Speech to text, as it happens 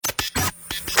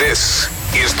This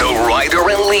is the Ryder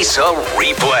and Lisa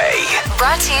replay.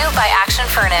 Brought to you by Action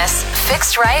Furnace.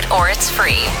 Fixed right or it's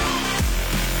free.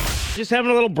 Just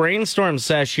having a little brainstorm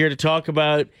sesh here to talk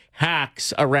about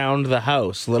hacks around the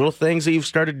house. Little things that you've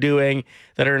started doing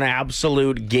that are an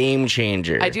absolute game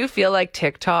changer. I do feel like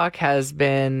TikTok has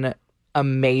been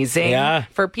amazing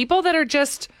for people that are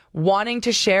just wanting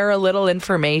to share a little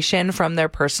information from their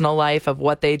personal life of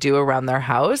what they do around their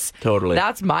house. Totally.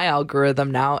 That's my algorithm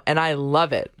now, and I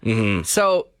love it. Mm-hmm.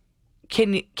 So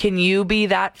can you be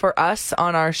that for us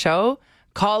on our show?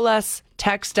 Call us,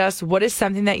 text us. What is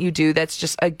something that you do that's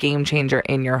just a game changer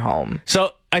in your home?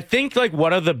 So I think like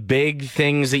one of the big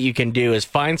things that you can do is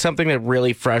find something that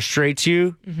really frustrates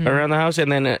you around the house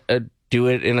and then do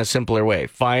it in a simpler way.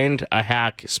 Find a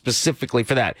hack specifically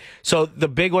for that. So the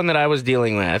big one that I was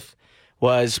dealing with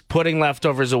was putting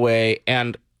leftovers away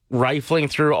and rifling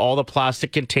through all the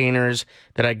plastic containers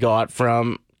that I got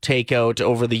from takeout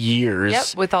over the years.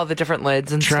 Yep, with all the different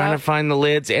lids and trying stuff. to find the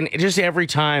lids. And just every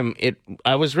time,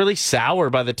 I was really sour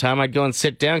by the time I'd go and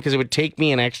sit down because it would take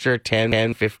me an extra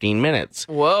 10, 15 minutes.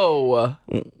 Whoa.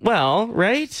 Well,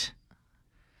 right?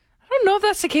 I don't know if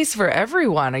that's the case for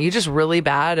everyone. Are you just really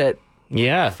bad at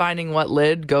finding what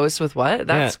lid goes with what?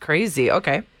 That's crazy.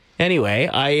 Okay. Anyway,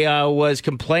 I was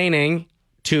complaining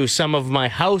to some of my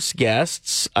house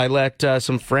guests. I let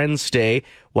some friends stay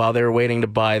while they were waiting to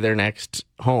buy their next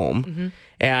home. Mm-hmm.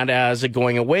 And as a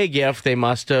going away gift, they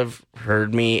must have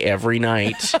heard me every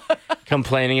night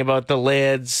complaining about the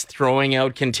lids, throwing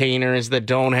out containers that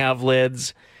don't have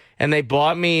lids. And they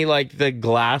bought me like the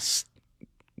glass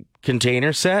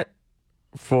container set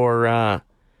for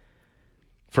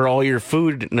all your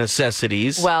food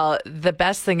necessities. Well, the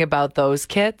best thing about those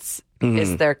kits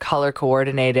is they're color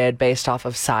coordinated based off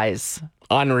of size.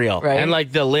 Unreal. Right? And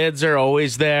like the lids are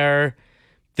always there.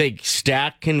 They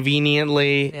stack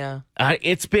conveniently. Yeah.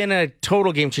 It's been a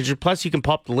total game changer. Plus, you can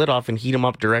pop the lid off and heat them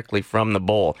up directly from the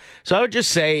bowl. So I would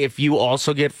just say if you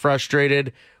also get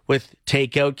frustrated with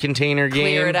takeout container game.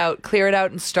 Clear it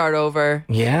out and start over.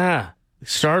 Yeah.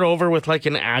 Start over with like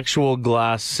an actual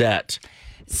glass set.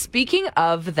 Speaking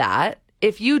of that,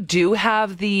 if you do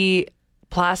have the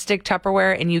plastic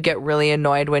Tupperware and you get really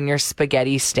annoyed when your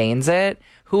spaghetti stains it,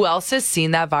 who else has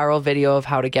seen that viral video of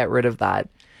how to get rid of that?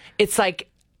 It's like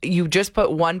you just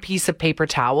put one piece of paper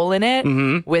towel in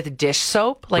it with dish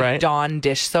soap, like Dawn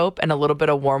dish soap, and a little bit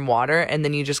of warm water, and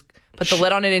then you just put the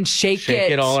lid on it and shake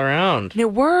it all around. And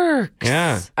it works.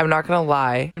 Yeah. I'm not going to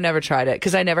lie. I've never tried it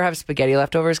because I never have spaghetti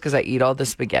leftovers because I eat all the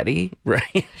spaghetti.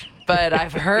 Right. But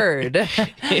I've heard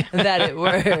that it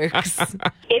works.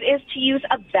 It is to use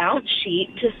a bounce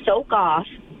sheet to soak off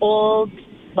old,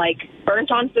 like,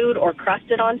 burnt on food or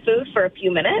crusted on food for a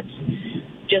few minutes.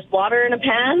 Just water in a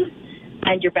pan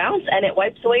and your bounce, and it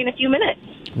wipes away in a few minutes.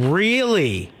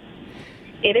 Really?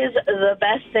 It is the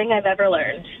best thing I've ever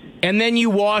learned. And then you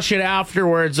wash it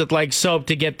afterwards with like soap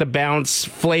to get the bounce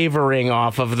flavoring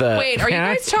off of the... Wait, are you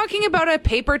guys talking about a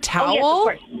paper towel? Oh, yes,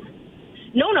 of course.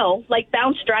 No, like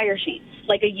bounce dryer sheets,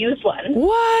 like a used one.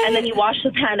 What? And then you wash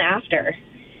the pan after.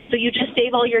 So you just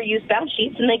save all your used bounce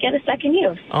sheets and they get a second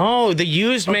use. Oh, the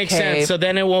used makes sense. So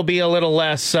then it will be a little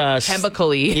less...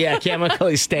 chemically. Yeah,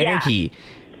 chemically stanky. Yeah.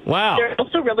 Wow. They're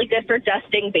also really good for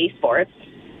dusting baseboards.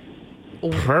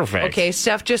 Perfect. Okay,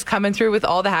 Steph, just coming through with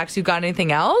all the hacks. You got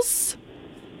anything else?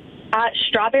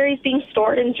 Strawberries being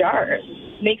stored in jars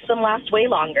makes them last way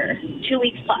longer, 2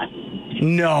 weeks plus.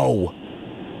 No.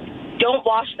 Don't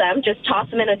wash them. Just toss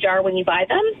them in a jar when you buy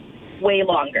them. Way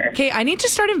longer. Okay, I need to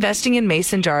start investing in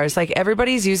mason jars. Like,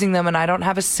 everybody's using them, and I don't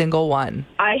have a single one.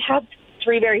 I have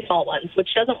 3 very small ones, which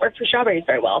doesn't work for strawberries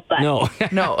very well. But No.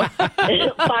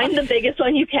 find the biggest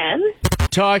one you can.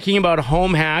 Talking about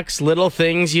home hacks, little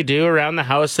things you do around the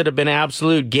house that have been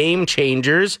absolute game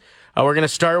changers. We're going to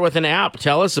start with an app.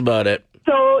 Tell us about it.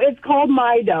 So it's called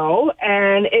MyDough,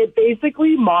 and it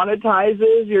basically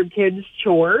monetizes your kids'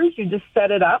 chores. You just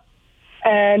set it up,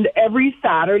 and every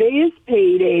Saturday is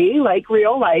payday, like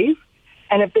real life.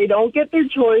 And if they don't get their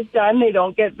chores done, they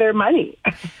don't get their money.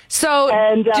 So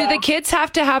do the kids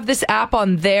have to have this app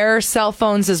on their cell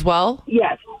phones as well?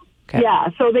 Yes. Okay. Yeah,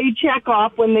 so they check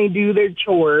off when they do their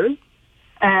chores.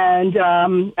 And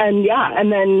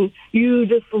then you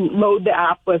just load the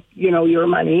app with, your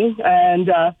money. And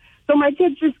so my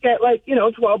kids just get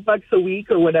 $12 a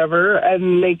week or whatever,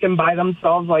 and they can buy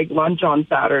themselves like lunch on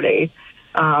Saturday.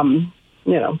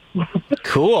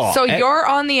 Cool. So you're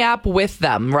on the app with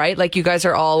them, right? Like you guys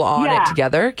are all on it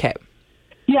together? Okay.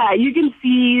 Yeah, you can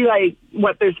see like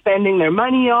what they're spending their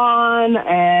money on,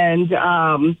 and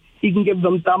you can give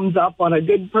them thumbs up on a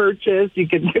good purchase. You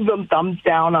can give them thumbs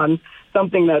down on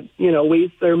something that,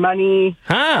 wastes their money.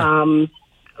 Huh.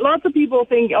 Lots of people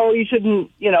think, oh, you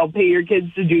shouldn't, pay your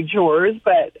kids to do chores.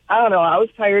 But I don't know. I was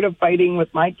tired of fighting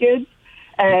with my kids.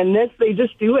 And they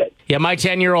just do it. Yeah, my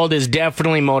 10-year-old is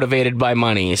definitely motivated by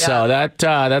money. So that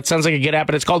sounds like a good app.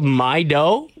 And it's called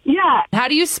MyDough. Yeah. How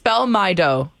do you spell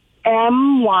MyDough?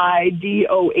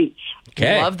 MYDOH.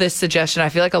 Okay. Love this suggestion. I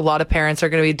feel like a lot of parents are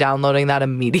going to be downloading that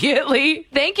immediately.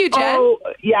 Thank you, Jen. Oh,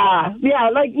 yeah. Yeah,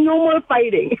 like no more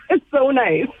fighting. It's so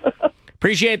nice.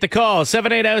 Appreciate the call.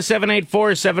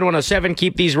 780-784-7107.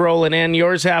 Keep these rolling in.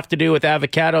 Yours have to do with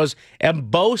avocados and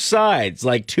both sides,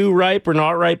 like too ripe or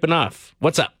not ripe enough.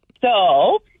 What's up?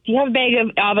 So, if you have a bag of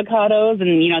avocados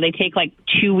and, they take like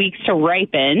 2 weeks to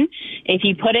ripen, if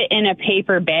you put it in a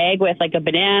paper bag with like a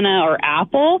banana or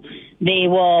apple, they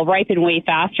will ripen way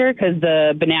faster because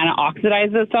the banana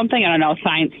oxidizes something. I don't know,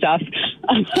 science stuff.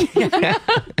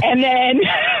 and then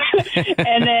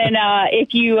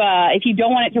if you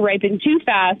don't want it to ripen too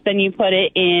fast, then you put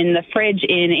it in the fridge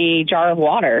in a jar of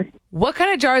water. What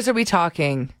kind of jars are we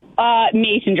talking?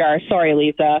 Mason jars. Sorry,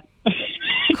 Lisa.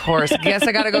 Of course. Guess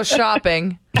I got to go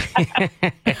shopping.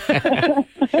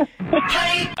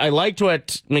 I liked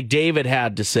what McDavid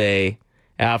had to say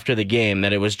after the game,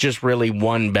 that it was just really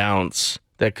one bounce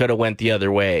that could have went the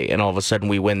other way, and all of a sudden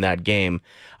we win that game.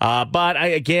 But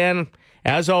again,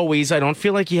 as always, I don't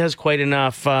feel like he has quite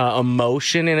enough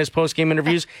emotion in his post-game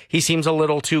interviews. He seems a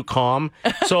little too calm.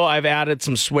 So I've added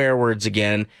some swear words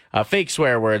again, fake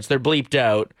swear words. They're bleeped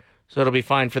out, so it'll be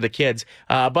fine for the kids.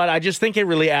 But I just think it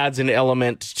really adds an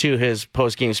element to his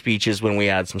post-game speeches when we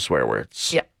add some swear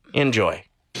words. Yeah. Enjoy.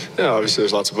 Yeah, obviously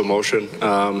there's lots of emotion.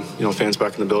 Fans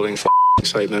back in the building,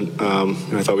 excitement.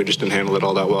 And I thought we just didn't handle it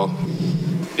all that well.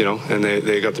 And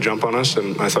they got the jump on us,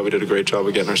 and I thought we did a great job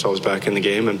of getting ourselves back in the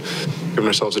game and giving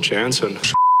ourselves a chance. And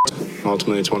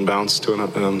ultimately, it's one bounce to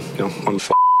one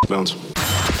bounce.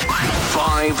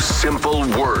 5 simple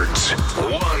words,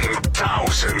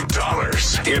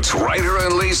 $1,000. It's Ryder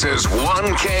and Lisa's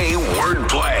 1K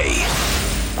wordplay.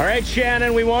 All right,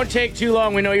 Shannon, we won't take too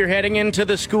long. We know you're heading into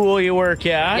the school you work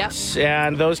at,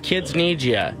 and those kids need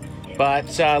you.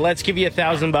 But let's give you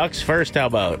 $1,000 first. How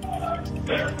about?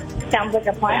 Sounds like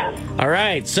a plan. All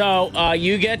right, so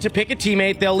you get to pick a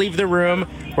teammate. They'll leave the room.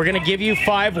 We're going to give you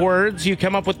 5 words. You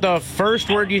come up with the first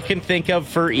word you can think of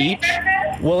for each.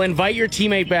 We'll invite your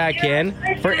teammate back in.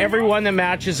 For everyone that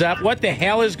matches up, what the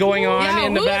hell is going on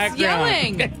in the background?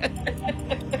 Yelling?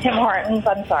 Tim Hortons,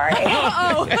 I'm sorry.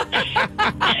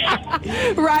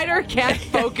 Ryder can't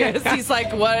focus. He's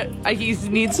like, what? He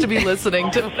needs to be listening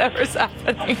to whatever's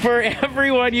happening. For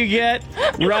everyone you get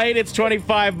right, it's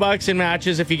 $25 in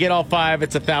matches. If you get all 5,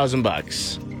 it's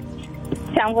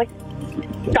 $1,000. Sounds like...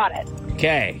 Got it.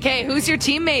 Okay. Okay, who's your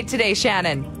teammate today,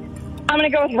 Shannon? I'm going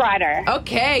to go with Ryder.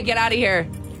 Okay, get out of here.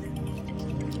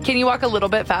 Can you walk a little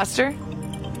bit faster?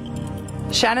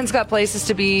 Shannon's got places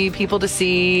to be, people to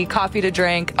see, coffee to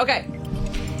drink. Okay.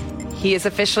 He is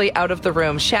officially out of the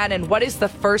room. Shannon, what is the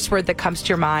first word that comes to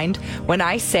your mind when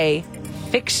I say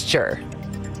fixture?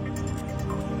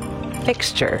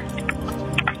 Fixture.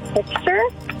 Fixture?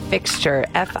 Fixture.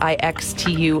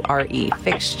 F-I-X-T-U-R-E.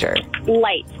 Fixture.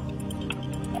 Light.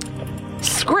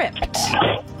 Script.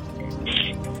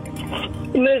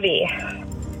 Movie.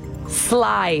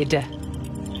 Slide.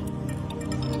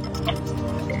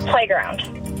 Playground.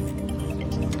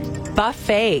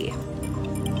 Buffet.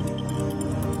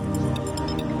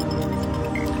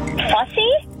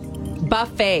 Fussy?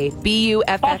 Buffet.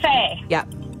 B-U-F-F. Buffet. Yep.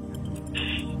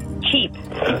 Cheap.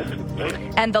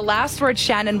 And the last word,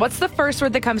 Shannon, what's the first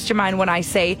word that comes to your mind when I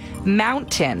say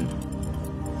mountain?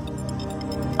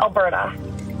 Alberta.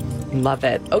 Love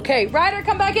it. Okay, Ryder,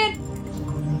 come back in.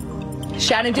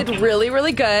 Shannon did really,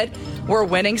 really good. We're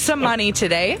winning some money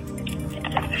today.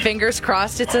 Fingers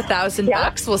crossed it's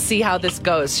 $1,000. We'll see how this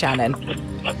goes, Shannon.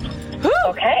 Whew.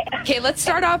 Okay. Okay, let's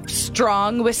start off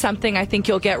strong with something I think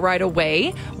you'll get right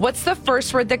away. What's the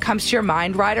first word that comes to your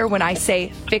mind, Ryder, when I say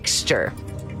fixture?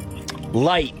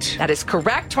 Light. That is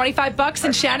correct. $25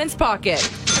 in Shannon's pocket.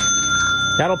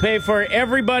 That'll pay for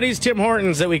everybody's Tim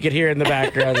Hortons that we could hear in the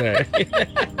background there.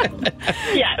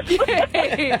 Yes.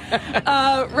 Okay.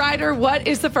 Ryder, what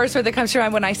is the first word that comes to your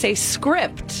mind when I say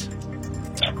script?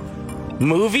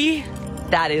 Movie?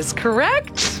 That is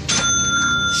correct.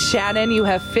 Shannon, you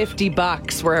have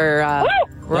 $50. We're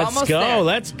almost there.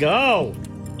 Let's go.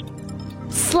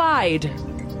 Slide.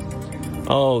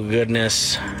 Oh,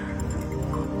 goodness.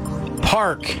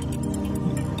 Park.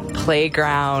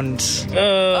 Playground. It's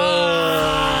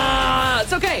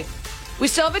okay. We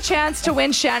still have a chance to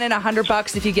win Shannon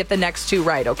 $100 if you get the next 2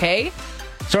 right, okay?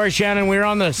 Sorry, Shannon, we were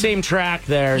on the same track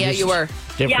there. Yeah, just you were.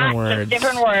 Different words.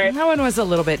 Different words. That one was a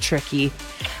little bit tricky.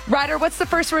 Ryder, what's the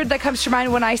first word that comes to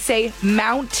mind when I say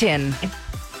mountain?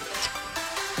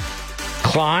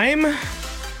 Climb?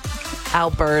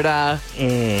 Alberta.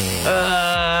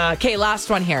 Okay, last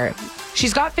one here.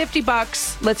 She's got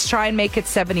 $50. Let's try and make it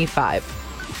 75.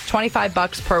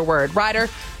 $25 per word. Ryder,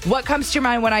 what comes to your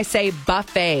mind when I say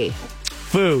buffet?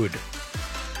 Food.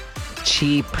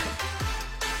 Cheap.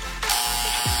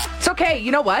 It's okay.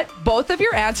 You know what? Both of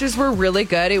your answers were really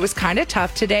good. It was kind of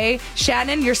tough today.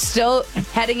 Shannon, you're still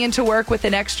heading into work with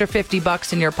an extra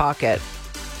 $50 in your pocket.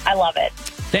 I love it.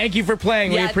 Thank you for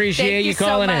playing. Yeah, we appreciate thank you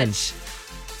calling so in. much.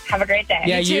 Have a great day.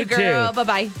 Yeah, You too, girl.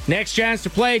 Bye-bye. Next chance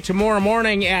to play tomorrow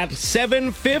morning at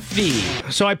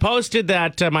 7:50. So I posted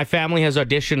that my family has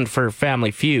auditioned for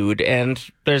Family Feud, and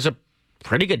there's a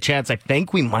pretty good chance I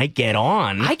think we might get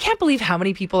on. I can't believe how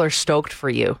many people are stoked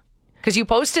for you. Because you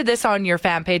posted this on your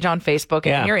fan page on Facebook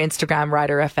and your Instagram,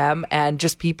 Ryder FM, and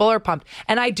just people are pumped.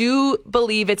 And I do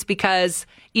believe it's because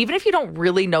even if you don't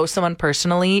really know someone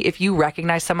personally, if you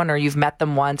recognize someone or you've met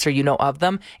them once or you know of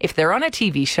them, if they're on a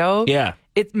TV show,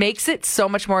 it makes it so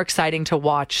much more exciting to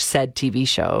watch said TV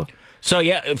show. So,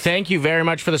 yeah, thank you very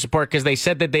much for the support, because they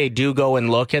said that they do go and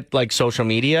look at, like, social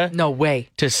media. No way.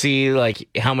 To see, like,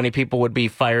 how many people would be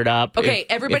fired up. Okay,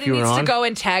 everybody needs to go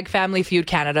and tag Family Feud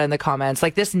Canada in the comments.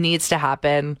 Like, this needs to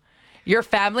happen. Your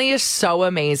family is so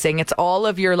amazing. It's all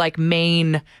of your, like,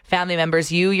 main family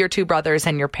members, you, your two brothers,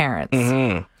 and your parents.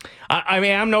 Mm-hmm. I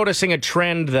mean, I'm noticing a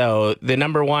trend, though. The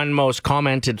number one most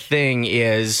commented thing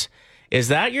is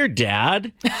that your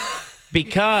dad?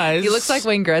 Because he looks like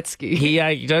Wayne Gretzky.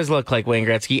 He does look like Wayne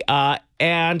Gretzky.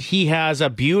 And he has a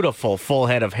beautiful full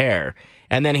head of hair.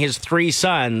 And then his 3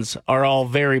 sons are all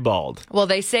very bald. Well,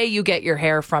 they say you get your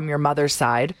hair from your mother's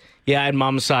side. Yeah, and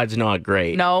mom's side's not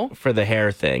great. No? For the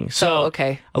hair thing. So,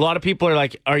 okay. A lot of people are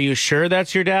like, are you sure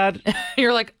that's your dad?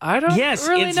 You're like, I don't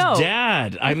really know. Yes, it's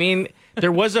dad. I mean,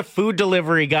 there was a food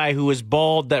delivery guy who was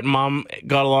bald that mom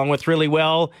got along with really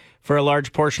well for a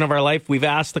large portion of our life. We've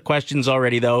asked the questions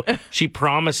already, though. She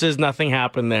promises nothing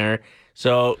happened there.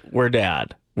 So we're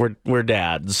dad. We're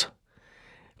dads.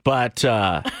 But,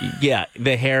 yeah,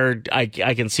 the hair, I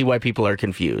can see why people are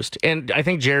confused. And I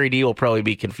think Jerry D will probably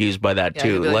be confused by that,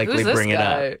 too. Like, likely who's bring this it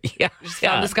guy? up. Yeah. Just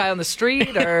found this guy on the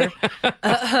street? Or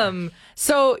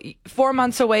So 4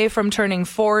 months away from turning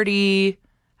 40...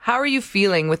 How are you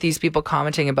feeling with these people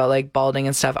commenting about like balding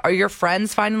and stuff? Are your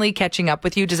friends finally catching up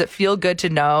with you? Does it feel good to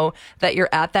know that you're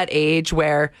at that age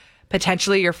where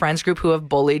potentially your friends group who have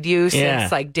bullied you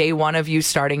since like day one of you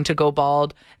starting to go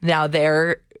bald, now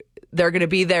they're going to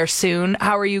be there soon?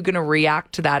 How are you going to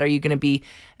react to that? Are you going to be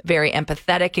very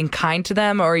empathetic and kind to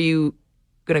them, or are you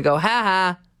going to go,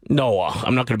 ha? No,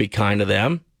 I'm not going to be kind to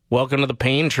them. Welcome to the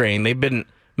pain train. They've been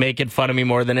making fun of me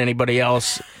more than anybody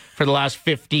else for the last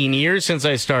 15 years since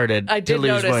I started to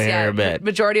lose my hair a bit. The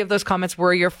majority of those comments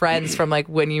were your friends from like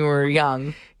when you were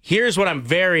young. Here's what I'm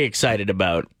very excited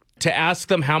about. To ask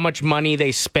them how much money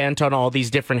they spent on all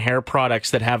these different hair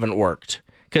products that haven't worked.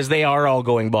 Because they are all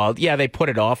going bald. Yeah, they put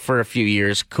it off for a few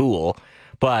years. Cool.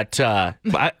 But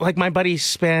like my buddy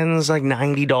spends like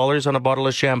 $90 on a bottle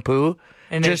of shampoo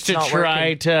and just to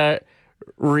try to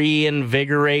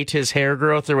reinvigorate his hair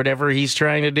growth or whatever he's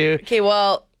trying to do. Okay,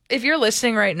 well, if you're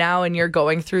listening right now and you're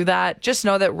going through that, just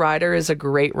know that Ryder is a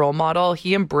great role model.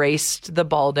 He embraced the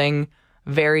balding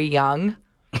very young.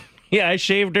 Yeah, I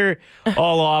shaved her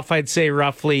all off, I'd say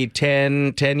roughly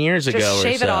 10 years ago or so. Just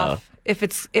shave it off. If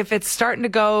it's starting to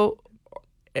go,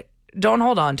 don't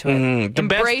hold on to it. Mm-hmm.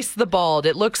 Embrace the bald.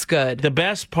 It looks good. The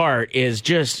best part is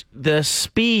just the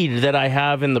speed that I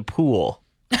have in the pool.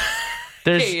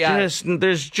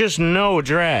 There's just no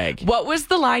drag. What was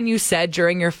the line you said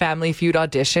during your Family Feud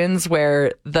auditions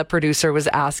where the producer was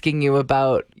asking you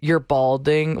about your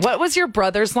balding? What was your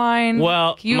brother's line?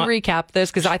 Well, can you recap this?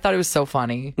 Because I thought it was so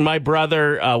funny. My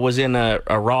brother was in a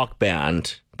rock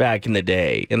band back in the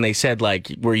day, and they said,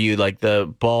 like, were you like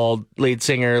the bald lead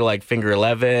singer, like Finger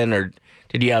 11, or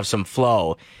did you have some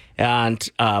flow? And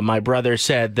my brother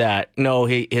said that, no,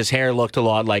 his hair looked a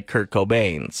lot like Kurt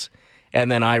Cobain's. And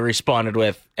then I responded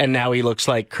with, and now he looks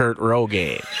like Kurt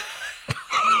Rogaine.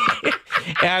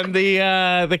 And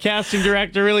the casting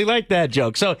director really liked that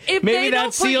joke. So if maybe they that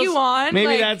don't seals, put you on,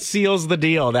 maybe that seals the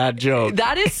deal, that joke.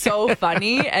 That is so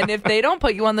funny. And if they don't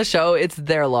put you on the show, it's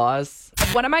their loss.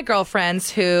 One of my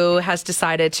girlfriends who has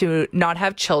decided to not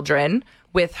have children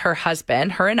with her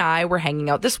husband, her and I were hanging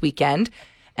out this weekend,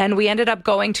 and we ended up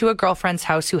going to a girlfriend's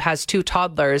house who has 2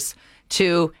 toddlers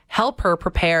to help her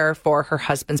prepare for her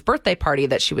husband's birthday party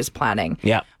that she was planning.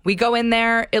 Yeah. We go in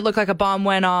there. It looked like a bomb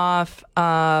went off.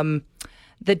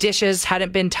 The dishes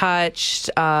hadn't been touched.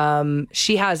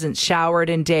 She hasn't showered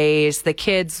in days. The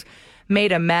kids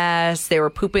made a mess. They were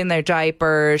pooping their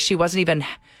diapers. She wasn't even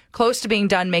close to being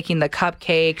done making the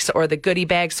cupcakes or the goodie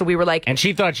bags. So we were like... And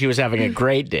she thought she was having a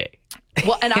great day.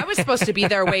 Well, and I was supposed to be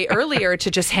there way earlier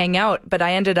to just hang out, but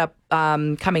I ended up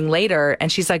coming later.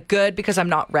 And she's like, good, because I'm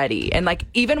not ready. And like,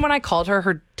 even when I called her,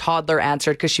 her toddler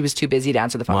answered because she was too busy to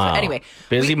answer the phone. Wow. So anyway.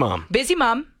 Busy mom. Busy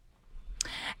mom.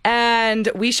 And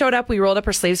we showed up, we rolled up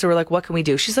her sleeves. So we're like, what can we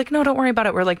do? She's like, no, don't worry about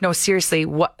it. We're like, no, seriously,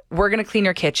 what? We're going to clean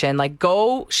your kitchen. Like,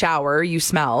 go shower. You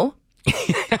smell.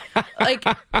 Like,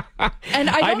 and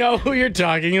I know who you're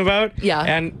talking about. Yeah.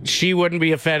 And she wouldn't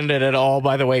be offended at all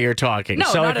by the way you're talking. No,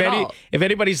 so not at all. if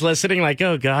anybody's listening, like,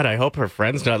 oh God, I hope her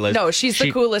friend's not listening. No, she's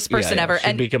the coolest person ever.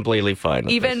 She'd be completely fine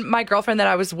with even this. my girlfriend that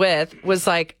I was with was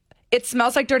like, it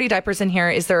smells like dirty diapers in here.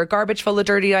 Is there a garbage full of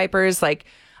dirty diapers? Like,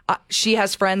 she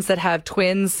has friends that have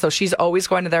twins, so she's always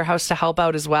going to their house to help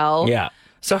out as well. Yeah.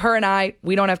 So her and I,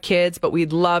 we don't have kids, but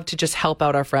we'd love to just help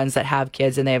out our friends that have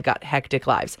kids and they have got hectic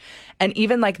lives. And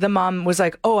even like the mom was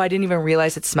like, oh, I didn't even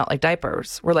realize it smelled like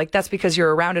diapers. We're like, that's because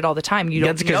you're around it all the time. You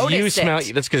don't notice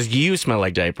it. That's because you smell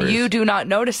like diapers. You do not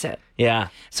notice it. Yeah.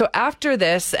 So after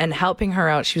this and helping her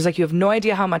out, she was like, you have no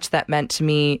idea how much that meant to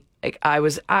me. Like, I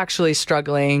was actually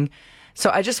struggling.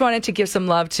 So I just wanted to give some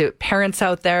love to parents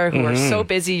out there who are so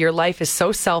busy. Your life is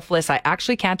so selfless. I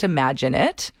actually can't imagine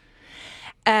it.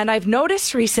 And I've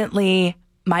noticed recently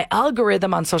my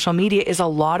algorithm on social media is a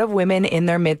lot of women in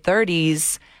their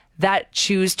mid-30s that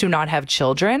choose to not have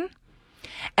children.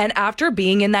 And after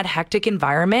being in that hectic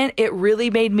environment, it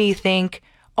really made me think,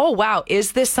 oh, wow,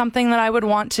 is this something that I would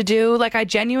want to do? Like, I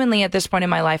genuinely, at this point in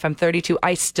my life, I'm 32,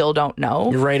 I still don't know.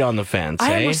 You're right on the fence,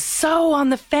 I was so on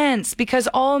the fence because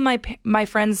all of my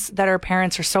friends that are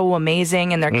parents are so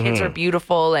amazing and their kids are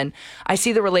beautiful. And I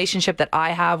see the relationship that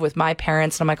I have with my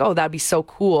parents. And I'm like, oh, that'd be so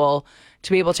cool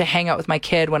to be able to hang out with my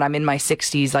kid when I'm in my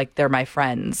 60s, like they're my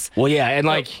friends. Well, yeah, and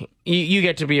like you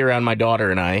get to be around my daughter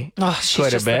and I she's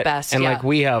quite just a bit, the best, and yeah. like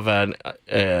we have an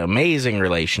amazing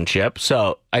relationship.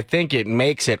 So I think it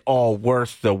makes it all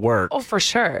worth the work. Oh, for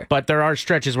sure. But there are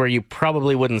stretches where you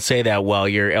probably wouldn't say that while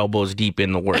you're elbows deep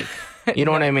in the work. You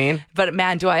know what I mean? But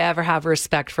man, do I ever have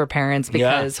respect for parents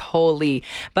because holy.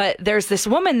 But there's this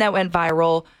woman that went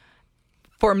viral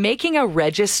for making a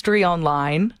registry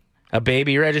online. A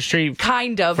baby registry?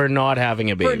 Kind of. For not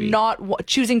having a baby. For not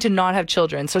choosing to not have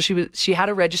children. So she had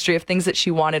a registry of things that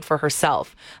she wanted for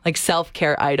herself, like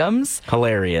self-care items.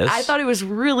 Hilarious. I thought it was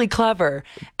really clever.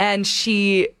 And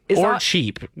she is or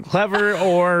cheap. Clever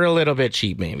or a little bit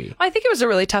cheap, maybe. I think it was a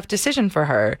really tough decision for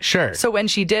her. Sure. So when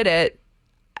she did it,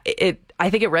 I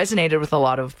think it resonated with a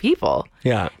lot of people.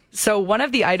 Yeah. So one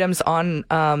of the items on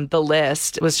the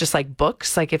list was just like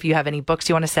books. Like if you have any books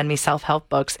you want to send me, self-help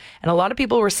books. And a lot of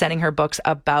people were sending her books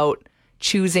about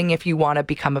choosing if you want to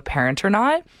become a parent or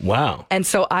not. Wow. And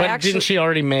so didn't she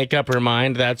already make up her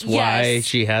mind? That's why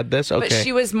she had this? Okay. But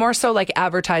she was more so like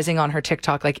advertising on her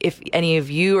TikTok. Like if any of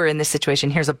you are in this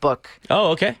situation, here's a book.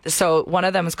 Oh, okay. So one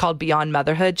of them is called Beyond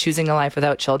Motherhood, Choosing a Life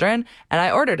Without Children. And I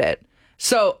ordered it.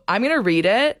 So I'm going to read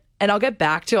it and I'll get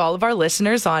back to all of our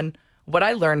listeners on what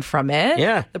I learned from it.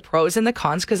 Yeah. The pros and the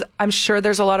cons, because I'm sure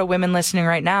there's a lot of women listening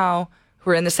right now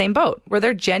who are in the same boat where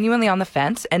they're genuinely on the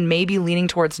fence and maybe leaning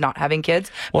towards not having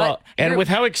kids. Well, and with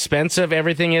how expensive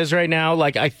everything is right now,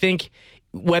 like I think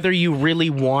whether you really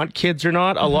want kids or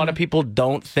not, a lot of people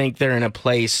don't think they're in a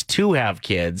place to have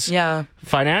kids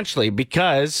financially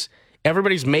because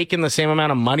everybody's making the same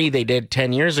amount of money they did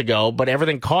 10 years ago, but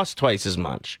everything costs twice as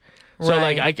much. So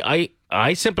like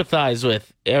I sympathize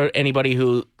with anybody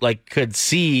who like could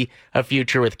see a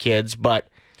future with kids, but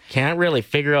can't really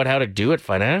figure out how to do it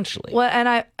financially. Well,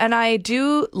 and I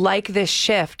do like this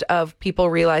shift of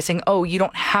people realizing, oh, you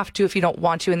don't have to if you don't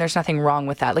want to, and there's nothing wrong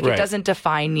with that. Like it doesn't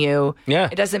define you. Yeah.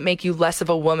 It doesn't make you less of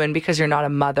a woman because you're not a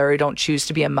mother or don't choose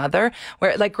to be a mother.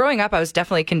 Where like growing up, I was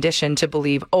definitely conditioned to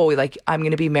believe, oh, like I'm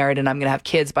going to be married and I'm going to have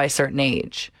kids by a certain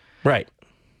age. Right.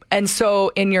 And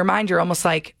so in your mind, you're almost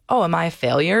like, oh, am I a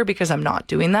failure because I'm not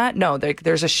doing that? No,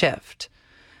 there's a shift.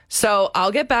 So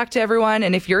I'll get back to everyone.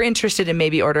 And if you're interested in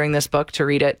maybe ordering this book to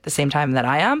read it at the same time that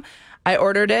I am, I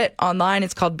ordered it online.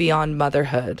 It's called Beyond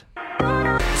Motherhood.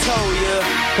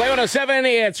 Play 107,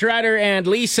 it's Ryder and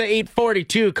Lisa,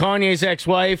 842. Kanye's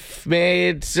ex-wife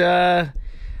made a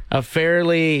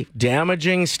fairly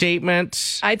damaging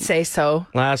statement. I'd say so.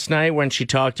 Last night when she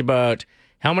talked about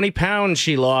how many pounds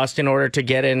she lost in order to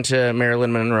get into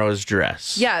Marilyn Monroe's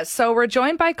dress. Yeah, so we're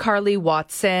joined by Carly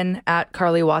Watson at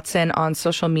Carly Watson on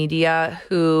social media,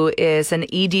 who is an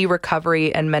ED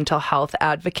recovery and mental health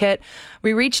advocate.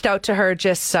 We reached out to her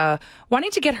just wanting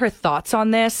to get her thoughts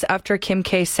on this after Kim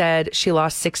K said she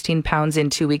lost 16 pounds in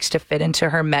 2 weeks to fit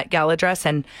into her Met Gala dress,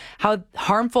 and how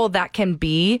harmful that can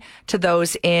be to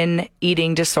those in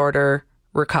eating disorder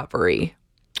recovery.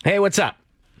 Hey, what's up?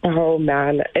 Oh,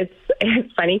 man. It's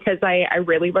funny because I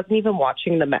really wasn't even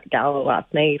watching the Met Gala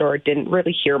last night, or didn't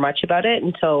really hear much about it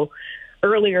until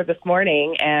earlier this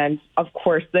morning. And, of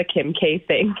course, the Kim K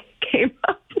thing came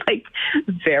up, like,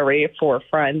 very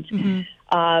forefront.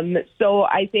 So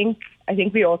I think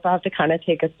we also have to kind of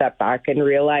take a step back and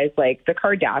realize, like, the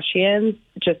Kardashians,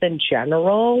 just in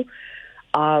general,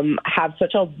 have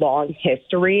such a long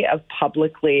history of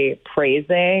publicly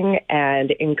praising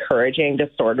and encouraging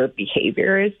disordered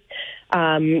behaviors.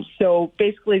 So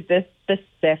basically this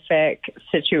specific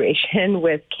situation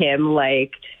with Kim,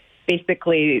 like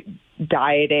basically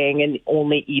dieting and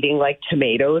only eating like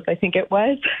tomatoes, I think it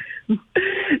was,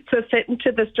 to fit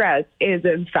into this dress is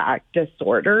in fact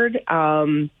disordered.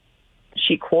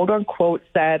 She quote unquote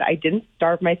said, "I didn't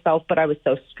starve myself, but I was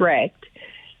so strict."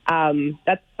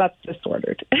 That's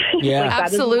disordered. Yeah, like,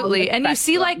 absolutely. And you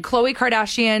see, like Khloe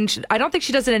Kardashian, I don't think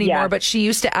she does it anymore, but she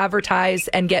used to advertise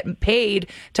and get paid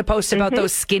to post about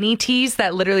those skinny teas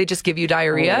that literally just give you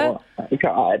diarrhea. Oh my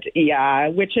God. Yeah.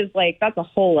 Which is like, that's a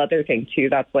whole other thing too.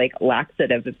 That's like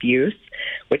laxative abuse,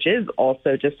 which is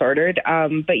also disordered.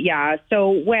 But yeah, so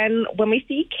when we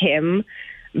see Kim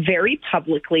very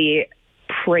publicly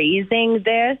praising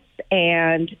this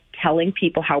and telling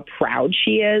people how proud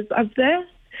she is of this,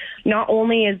 not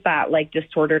only is that like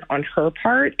disordered on her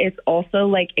part, it's also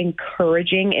like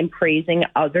encouraging and praising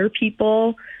other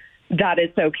people that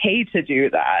it's okay to do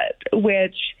that,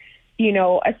 which, you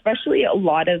know, especially a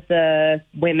lot of the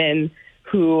women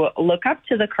who look up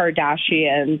to the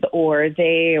Kardashians, or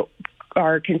they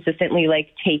are consistently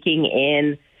like taking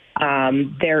in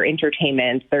their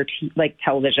entertainment, their like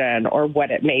television or what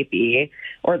it may be,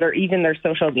 or their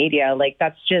social media, like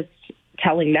that's just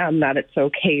telling them that it's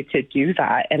okay to do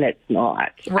that, and it's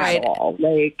not at all.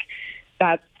 Like,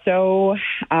 that's so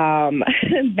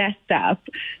messed up,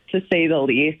 to say the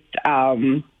least.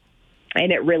 And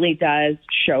it really does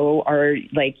show our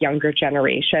like younger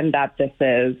generation that this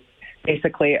is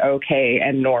basically okay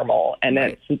and normal, and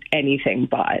it's anything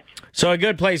but. So a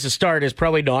good place to start is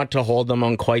probably not to hold them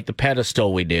on quite the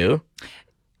pedestal we do.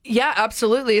 Yeah,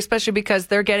 absolutely, especially because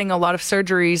they're getting a lot of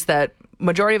surgeries that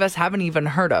majority of us haven't even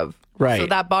heard of. Right. So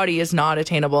that body is not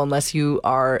attainable unless you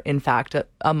are, in fact,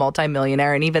 a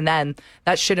multimillionaire. And even then,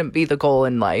 that shouldn't be the goal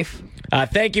in life.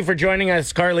 Thank you for joining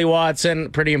us, Carly Watson.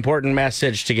 Pretty important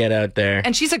message to get out there.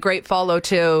 And she's a great follow,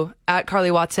 too, at Carly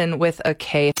Watson with a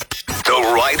K.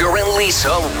 The Ryder and Lisa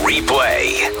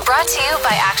replay. Brought to you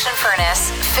by Action Furnace.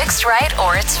 Fixed right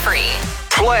or it's free.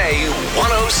 Play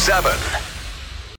 107.